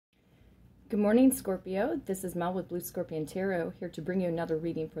Good morning, Scorpio. This is Mel with Blue Scorpion Tarot, here to bring you another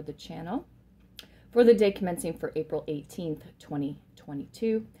reading for the channel for the day commencing for April 18th,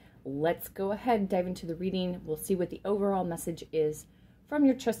 2022. Let's go ahead and dive into the reading. We'll see what the overall message is from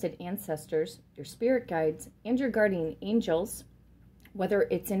your trusted ancestors, your spirit guides, and your guardian angels, whether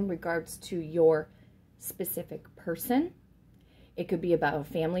it's in regards to your specific person. It could be about a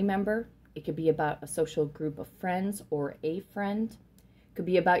family member. It could be about a social group of friends or a friend. It could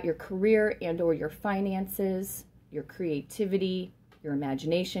be about your career and or your finances, your creativity, your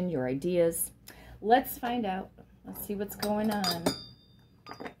imagination, your ideas. Let's find out. Let's see what's going on.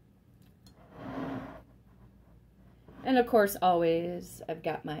 And of course, always, I've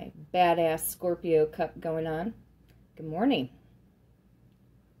got my badass Scorpio cup going on. Good morning.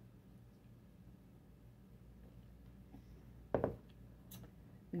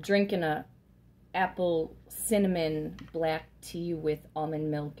 I'm drinking a apple cinnamon black tea with almond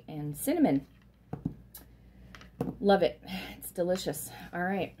milk and cinnamon. Love it. It's delicious. All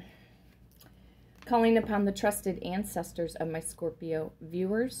right. Calling upon the trusted ancestors of my Scorpio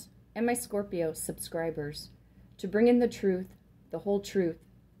viewers and my Scorpio subscribers to bring in the truth, the whole truth,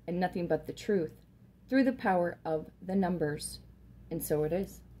 and nothing but the truth through the power of the numbers. And so it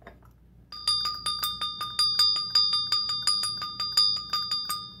is.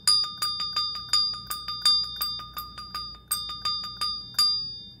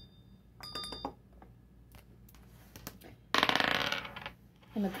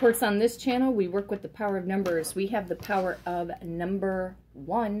 And of course, on this channel, we work with the power of numbers. We have the power of number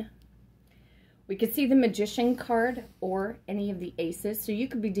 1. We could see the Magician card or any of the aces. So you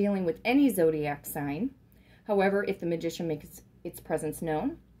could be dealing with any zodiac sign. However, if the Magician makes its presence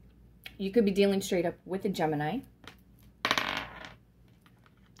known, you could be dealing straight up with a Gemini.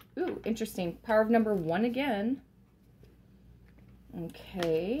 Ooh, interesting. Power of number 1 again.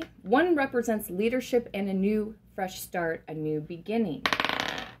 Okay. 1 represents leadership and a new fresh start, a new beginning.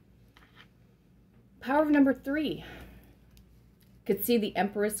 Power of number 3. Could see the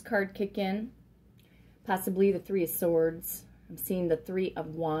Empress card kick in. Possibly the 3 of Swords. I'm seeing the 3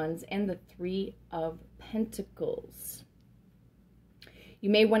 of Wands and the 3 of Pentacles.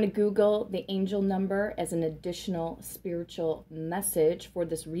 You may want to Google the angel number as an additional spiritual message for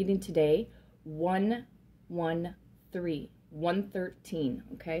this reading today. 113. 113,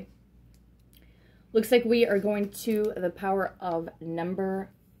 okay? Looks like we are going to the power of number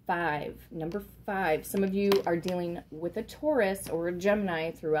 5. Number 5. Some of you are dealing with a Taurus or a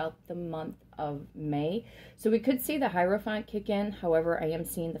Gemini throughout the month of May. So we could see the Hierophant kick in. However, I am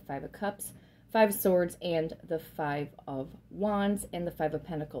seeing the 5 of Cups, 5 of Swords, and the 5 of Wands, and the 5 of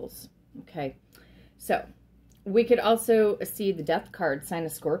Pentacles. Okay. So we could also see the Death card, sign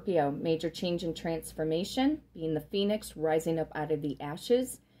of Scorpio. Major change and transformation, being the Phoenix rising up out of the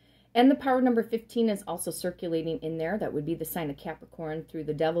ashes. And the power number 15 is also circulating in there. That would be the sign of Capricorn through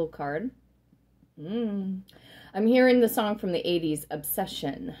the Devil card. I'm hearing the song from the 80s,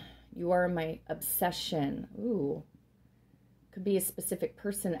 Obsession. You are my obsession. Ooh. Could be a specific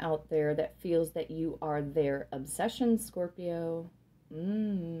person out there that feels that you are their obsession, Scorpio.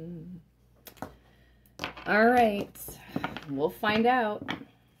 All right. We'll find out.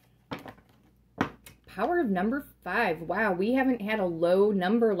 Power of number 5. Wow, we haven't had a low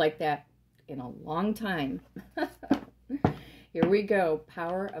number like that in a long time. Here we go.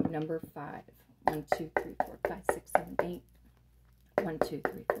 Power of number 5. 1, 2, 3, 4, 5, 6, 7, 8. 1, 2, 3,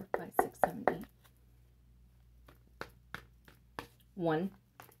 4, 5, 6, 7, 8. 1,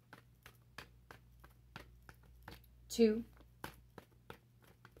 2,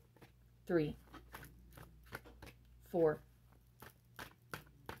 3, 4,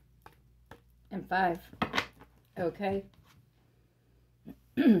 and 5. Okay.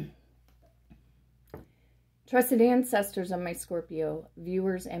 Trusted ancestors of my Scorpio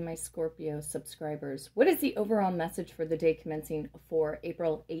viewers and my Scorpio subscribers. What is the overall message for the day commencing for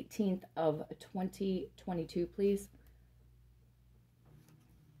April 18th of 2022, please?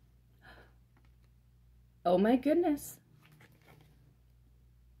 Oh my goodness.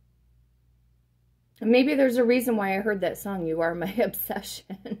 Maybe there's a reason why I heard that song, You Are My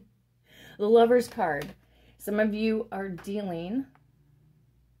Obsession. The Lover's card. Some of you are dealing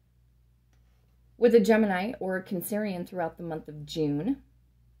with a Gemini or a Cancerian throughout the month of June.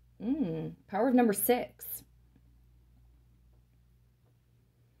 Power of number 6.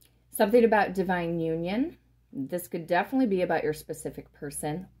 Something about divine union. This could definitely be about your specific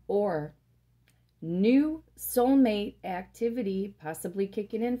person, or new soulmate activity possibly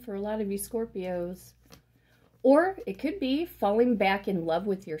kicking in for a lot of you Scorpios. Or it could be falling back in love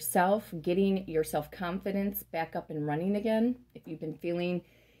with yourself, getting your self-confidence back up and running again. If you've been feeling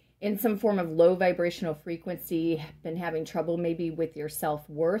in some form of low vibrational frequency, been having trouble maybe with your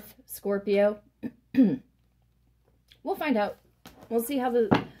self-worth, Scorpio. We'll find out. We'll see how the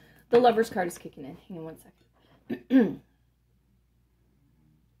Lover's card is kicking in. Hang on one second.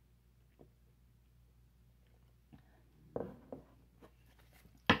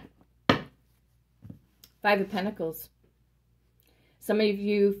 Five of Pentacles. Some of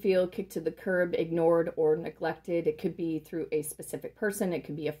you feel kicked to the curb, ignored, or neglected. It could be through a specific person. It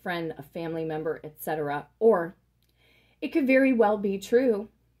could be a friend, a family member, etc. Or it could very well be true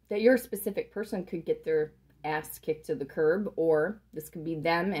that your specific person could get their ass kicked to the curb, or this could be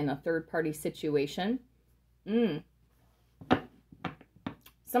them in a third-party situation.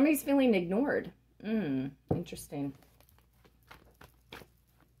 Somebody's feeling ignored. Interesting.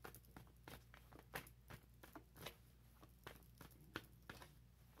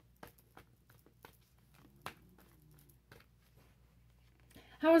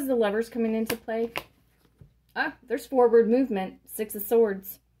 How is the Lovers coming into play? There's forward movement. Six of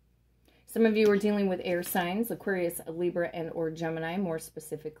Swords. Some of you are dealing with air signs, Aquarius, Libra, and or Gemini, more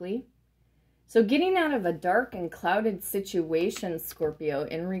specifically. So getting out of a dark and clouded situation, Scorpio,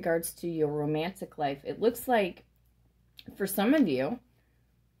 in regards to your romantic life. It looks like for some of you,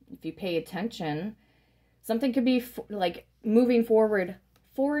 if you pay attention, something could be like moving forward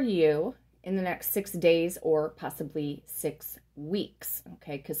for you in the next 6 days or possibly 6 weeks,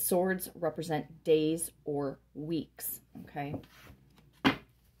 okay? Because swords represent days or weeks, okay?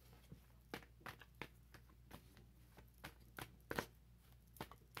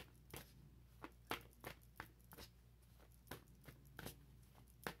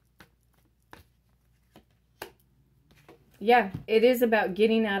 Yeah, it is about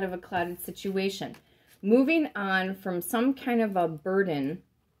getting out of a clouded situation. Moving on from some kind of a burden,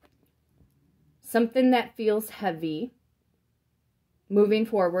 something that feels heavy, moving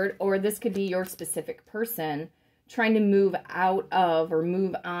forward, or this could be your specific person trying to move out of or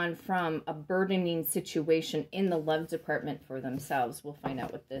move on from a burdening situation in the love department for themselves. We'll find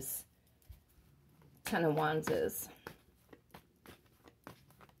out what this Ten of Wands is.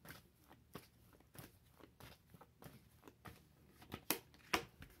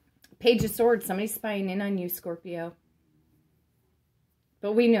 Page of Swords, somebody's spying in on you, Scorpio.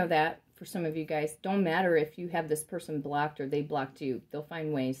 But we know that for some of you guys. Don't matter if you have this person blocked or they blocked you. They'll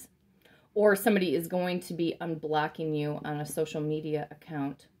find ways. Or somebody is going to be unblocking you on a social media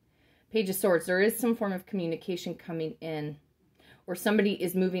account. Page of Swords, there is some form of communication coming in. Or somebody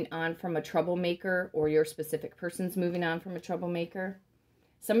is moving on from a troublemaker, or your specific person's moving on from a troublemaker.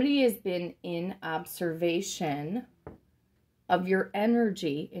 Somebody has been in observation of your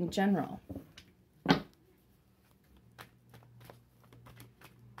energy in general.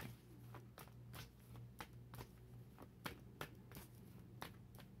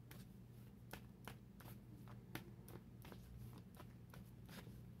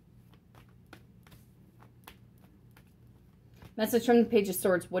 Message from the Page of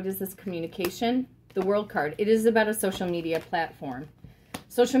Swords. What is this communication? The World card. It is about a social media platform.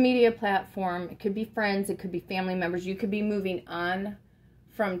 Social media platform, it could be friends, it could be family members. You could be moving on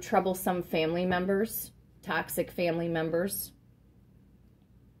from troublesome family members, toxic family members.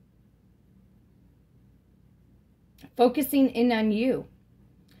 Focusing in on you.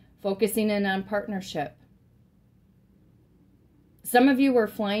 Focusing in on partnership. Some of you are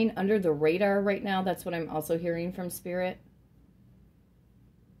flying under the radar right now. That's what I'm also hearing from Spirit.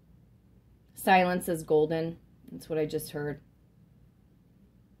 Silence is golden. That's what I just heard.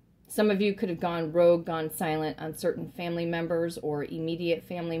 Some of you could have gone rogue, gone silent on certain family members or immediate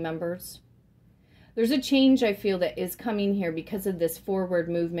family members. There's a change I feel that is coming here because of this forward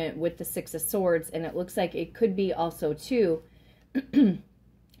movement with the Six of Swords, and it looks like it could be also too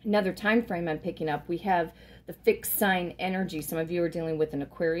another time frame I'm picking up. We have the fixed sign energy. Some of you are dealing with an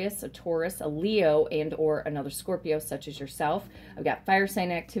Aquarius, a Taurus, a Leo, and or another Scorpio such as yourself. I've got fire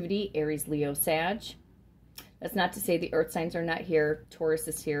sign activity, Aries, Leo, Sag. That's not to say the earth signs are not here. Taurus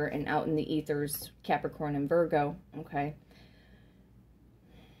is here, and out in the ethers, Capricorn and Virgo. Okay.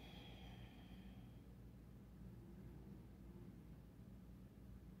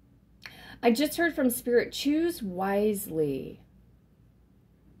 I just heard from Spirit, choose wisely.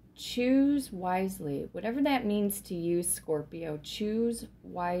 Choose wisely. Whatever that means to you, Scorpio, choose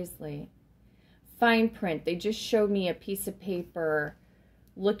wisely. Fine print. They just showed me a piece of paper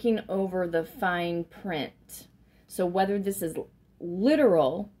looking over the fine print. So whether this is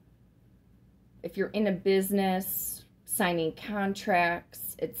literal, if you're in a business, signing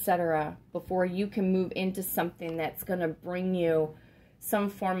contracts, etc., before you can move into something that's going to bring you some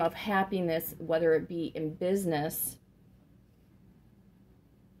form of happiness, whether it be in business.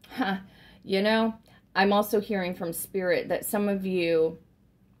 You know, I'm also hearing from Spirit that some of you,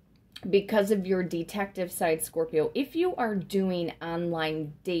 because of your detective side, Scorpio, if you are doing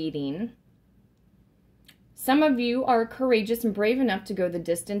online dating, some of you are courageous and brave enough to go the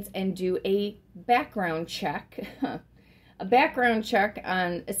distance and do a background check. A background check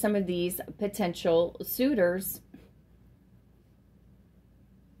on some of these potential suitors.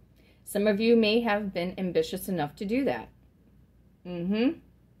 Some of you may have been ambitious enough to do that. And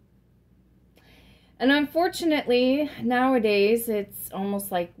unfortunately, nowadays, it's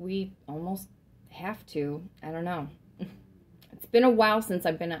almost like we almost have to. I don't know. It's been a while since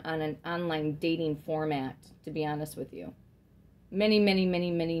I've been on an online dating format, to be honest with you. Many, many,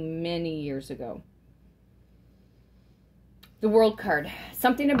 many, many, many years ago. The World card.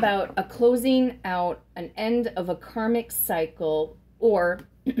 Something about a closing out, an end of a karmic cycle, or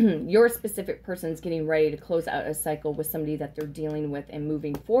your specific person's getting ready to close out a cycle with somebody that they're dealing with and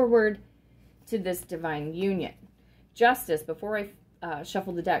moving forward to this divine union. Justice. Before I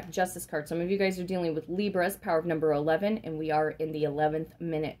shuffle the deck, Justice card. Some of you guys are dealing with Libras, power of number 11, and we are in the 11th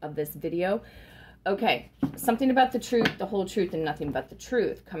minute of this video. Okay, something about the truth, the whole truth, and nothing but the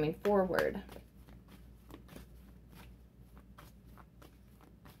truth coming forward.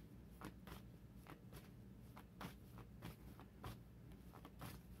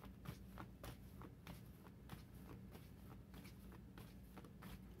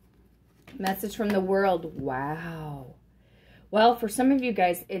 Message from the world. Wow. Well, for some of you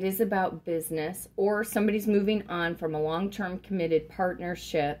guys, it is about business, or somebody's moving on from a long-term committed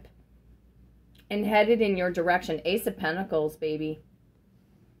partnership and headed in your direction. Ace of Pentacles, baby.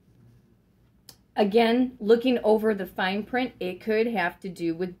 Again, looking over the fine print, it could have to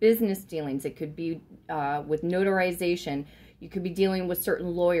do with business dealings. It could be with notarization. You could be dealing with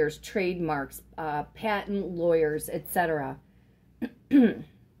certain lawyers, trademarks, patent lawyers, etc.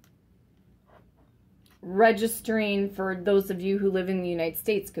 Registering, for those of you who live in the United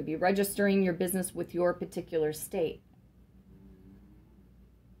States, could be registering your business with your particular state.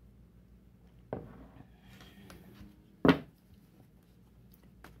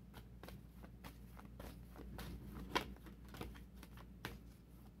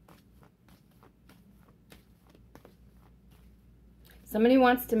 Somebody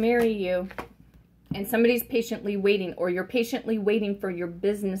wants to marry you. And somebody's patiently waiting, or you're patiently waiting for your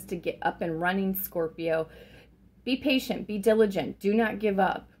business to get up and running, Scorpio. Be patient, be diligent, do not give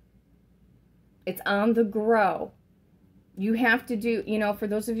up. It's on the grow. You have to do, you know, for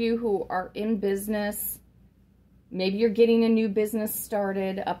those of you who are in business, maybe you're getting a new business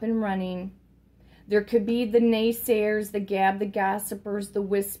started, up and running. There could be the naysayers, the gab, the gossipers, the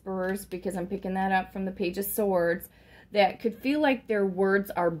whisperers, because I'm picking that up from the Page of Swords, that could feel like their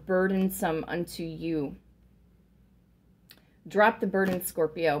words are burdensome unto you. Drop the burden,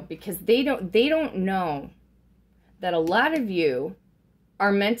 Scorpio, because they don't know that a lot of you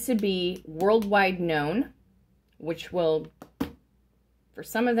are meant to be worldwide known, which will, for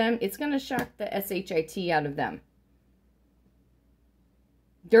some of them, it's going to shock the shit out of them.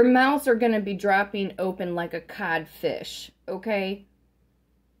 Their mouths are going to be dropping open like a codfish, okay?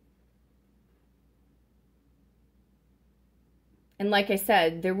 And like I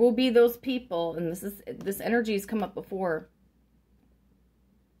said, there will be those people, and this energy has come up before,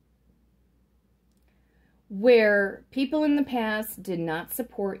 where people in the past did not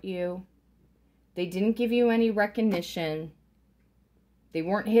support you. They didn't give you any recognition. They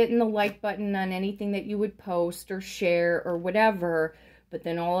weren't hitting the like button on anything that you would post or share or whatever. But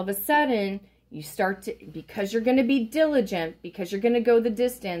then all of a sudden, you start to, because you're going to be diligent, because you're going to go the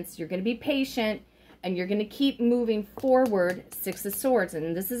distance, you're going to be patient, and you're going to keep moving forward. Six of Swords.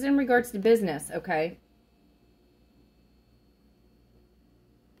 And this is in regards to business, okay?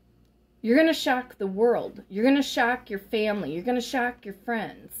 You're going to shock the world. You're going to shock your family. You're going to shock your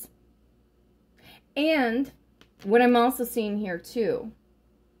friends. And what I'm also seeing here too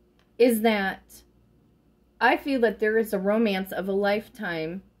is that I feel that there is a romance of a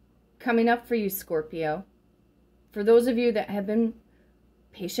lifetime coming up for you, Scorpio. For those of you that have been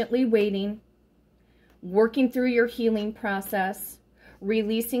patiently waiting, working through your healing process,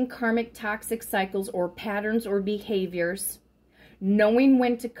 releasing karmic toxic cycles or patterns or behaviors, knowing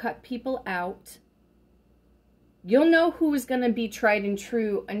when to cut people out. You'll know who is going to be tried and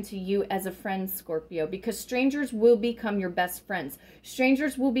true unto you as a friend, Scorpio, because strangers will become your best friends.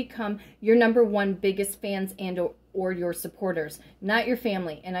 Strangers will become your #1 biggest fans and or your supporters, not your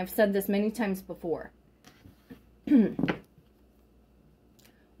family. And I've said this many times before.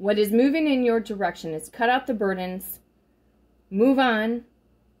 What is moving in your direction is cut out the burdens, move on,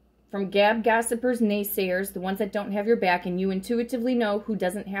 from gab gossipers, naysayers, the ones that don't have your back, and you intuitively know who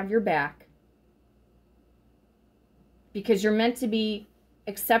doesn't have your back. Because you're meant to be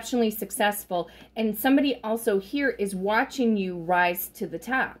exceptionally successful, and somebody also here is watching you rise to the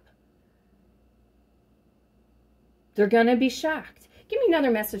top. They're going to be shocked. Give me another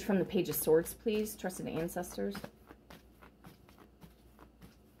message from the Page of Swords, please, trusted ancestors.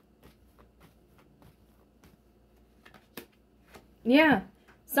 Yeah,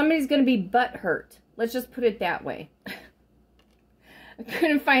 somebody's going to be butthurt. Let's just put it that way. I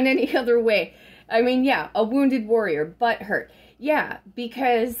couldn't find any other way. I mean, yeah, a wounded warrior, butthurt. Yeah,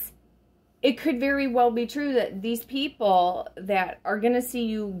 because it could very well be true that these people that are going to see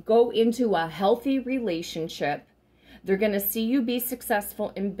you go into a healthy relationship, they're going to see you be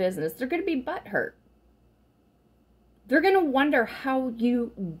successful in business, they're going to be butthurt. They're going to wonder how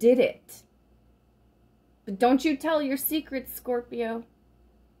you did it. But don't you tell your secrets, Scorpio.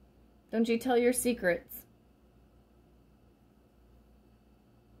 Don't you tell your secrets.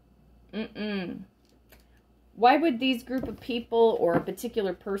 Why would these group of people or a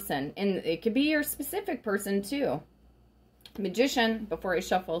particular person, and it could be your specific person too. Magician, before I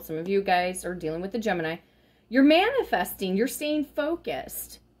shuffle, some of you guys are dealing with the Gemini. You're manifesting. You're staying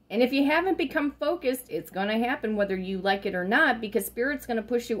focused. And if you haven't become focused, it's going to happen whether you like it or not, because Spirit's going to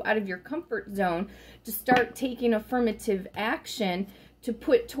push you out of your comfort zone to start taking affirmative action to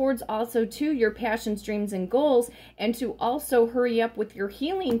put towards also to your passions, dreams, and goals, and to also hurry up with your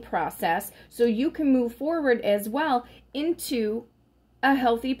healing process so you can move forward as well into a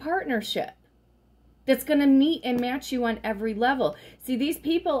healthy partnership that's going to meet and match you on every level. See, these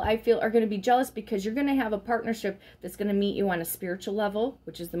people, I feel, are going to be jealous because you're going to have a partnership that's going to meet you on a spiritual level,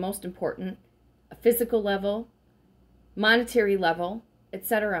 which is the most important, a physical level, monetary level,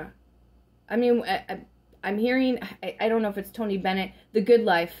 etc. I mean, I'm hearing, I don't know if it's Tony Bennett, the good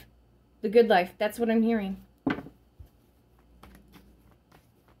life. The good life. That's what I'm hearing.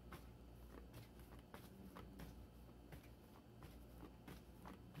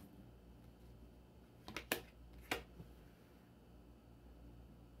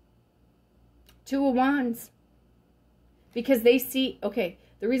 Two of Wands. Because they see, okay,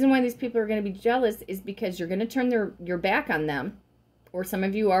 the reason why these people are going to be jealous is because you're going to turn your back on them, or some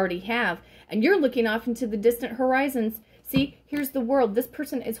of you already have, and you're looking off into the distant horizons. See, here's the world. This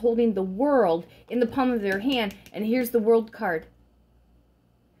person is holding the world in the palm of their hand, and here's the world card.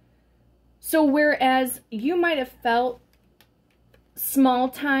 So whereas you might have felt small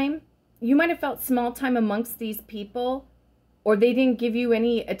time, amongst these people, or they didn't give you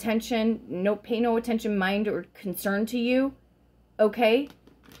any attention, pay no attention, mind, or concern to you, okay?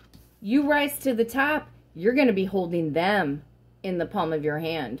 You rise to the top, you're going to be holding them in the palm of your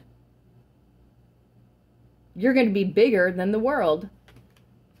hand. You're going to be bigger than the world.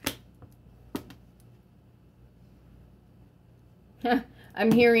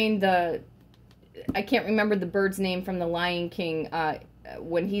 I'm hearing I can't remember the bird's name from the Lion King,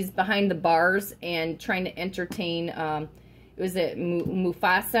 when he's behind the bars and trying to entertain, was it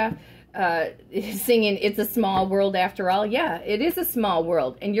Mufasa, singing "It's a Small World After All." Yeah, it is a small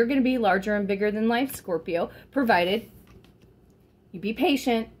world, and you're going to be larger and bigger than life, Scorpio, provided you be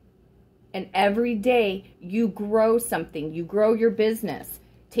patient, and every day you grow something. You grow your business.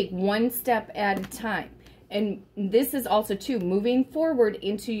 Take one step at a time. And this is also, too, moving forward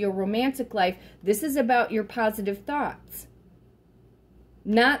into your romantic life. This is about your positive thoughts.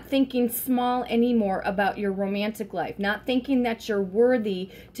 Not thinking small anymore about your romantic life. Not thinking that you're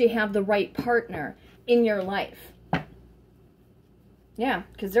worthy to have the right partner in your life. Yeah,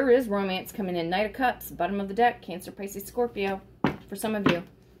 because there is romance coming in. Knight of Cups, bottom of the deck, Cancer, Pisces, Scorpio, for some of you.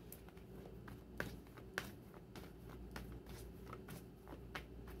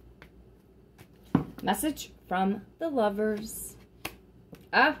 Message from the Lovers.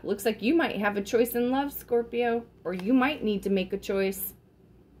 Looks like you might have a choice in love, Scorpio. Or you might need to make a choice.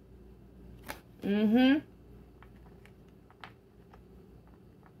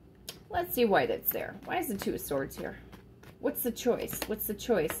 Let's see why that's there. Why is the Two of Swords here? What's the choice? What's the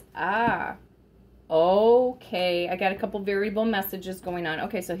choice? Okay. I got a couple variable messages going on.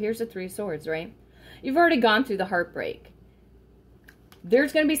 Okay, so here's the Three of Swords, right? You've already gone through the heartbreak.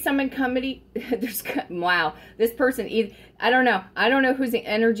 There's going to be somebody, wow, this person, I don't know whose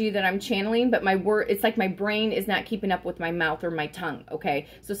energy that I'm channeling, but it's like my brain is not keeping up with my mouth or my tongue, okay?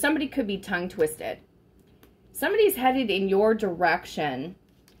 So somebody could be tongue twisted. Somebody's headed in your direction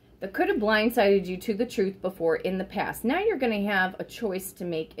that could have blindsided you to the truth before in the past. Now you're going to have a choice to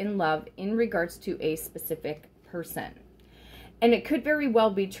make in love in regards to a specific person. And it could very well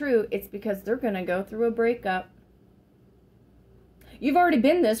be true. It's because they're going to go through a breakup. You've already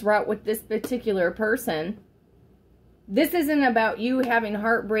been this route with this particular person. This isn't about you having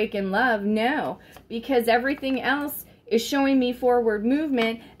heartbreak and love, no, because everything else is showing me forward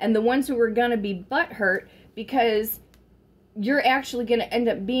movement, and the ones who are going to be butthurt because you're actually going to end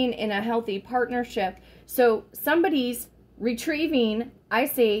up being in a healthy partnership. So somebody's retrieving, I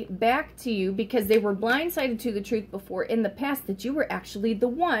say, back to you because they were blindsided to the truth before in the past that you were actually the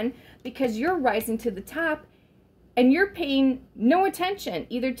one, because you're rising to the top and you're paying no attention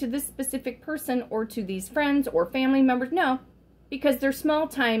either to this specific person or to these friends or family members. No, because they're small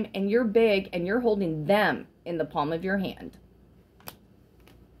time and you're big and you're holding them in the palm of your hand.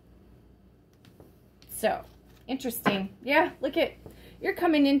 So, interesting. Yeah, look at, you're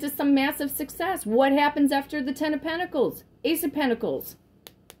coming into some massive success. What happens after the 10 of Pentacles? Ace of Pentacles.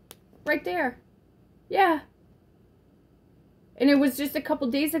 Right there. Yeah. And it was just a couple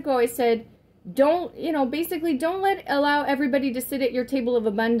days ago I said, don't, you know, basically don't allow everybody to sit at your table of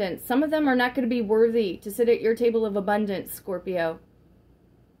abundance. Some of them are not going to be worthy to sit at your table of abundance, Scorpio.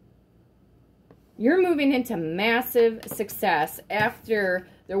 You're moving into massive success after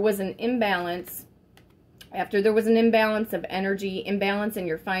there was an imbalance. After there was an imbalance of energy, imbalance in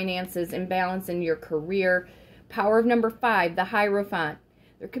your finances, imbalance in your career. Power of number 5, the Hierophant.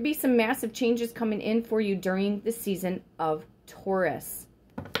 There could be some massive changes coming in for you during the season of Taurus,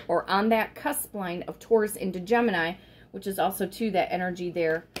 or on that cusp line of Taurus into Gemini, which is also too that energy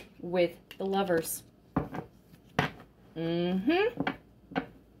there with the Lovers.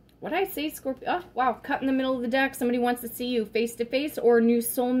 What I say, Scorpio? Oh, wow, cut in the middle of the deck. Somebody wants to see you face to face, or a new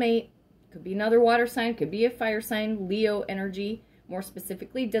soulmate. Could be another water sign, could be a fire sign, Leo energy. More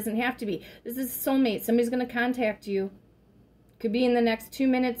specifically, doesn't have to be. This is a soulmate. Somebody's going to contact you. Could be in the next 2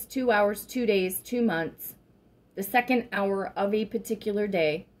 minutes, 2 hours, 2 days, 2 months. The second hour of a particular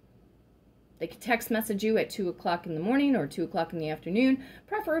day. They could text message you at 2 o'clock in the morning or 2 o'clock in the afternoon.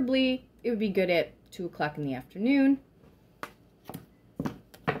 Preferably, it would be good at 2 o'clock in the afternoon.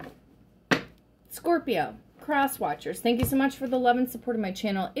 Scorpio, cross watchers, thank you so much for the love and support of my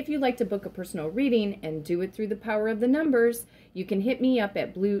channel. If you'd like to book a personal reading and do it through the power of the numbers, you can hit me up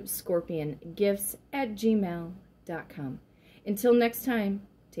at bluescorpiongifts@gmail.com. Until next time,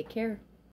 take care.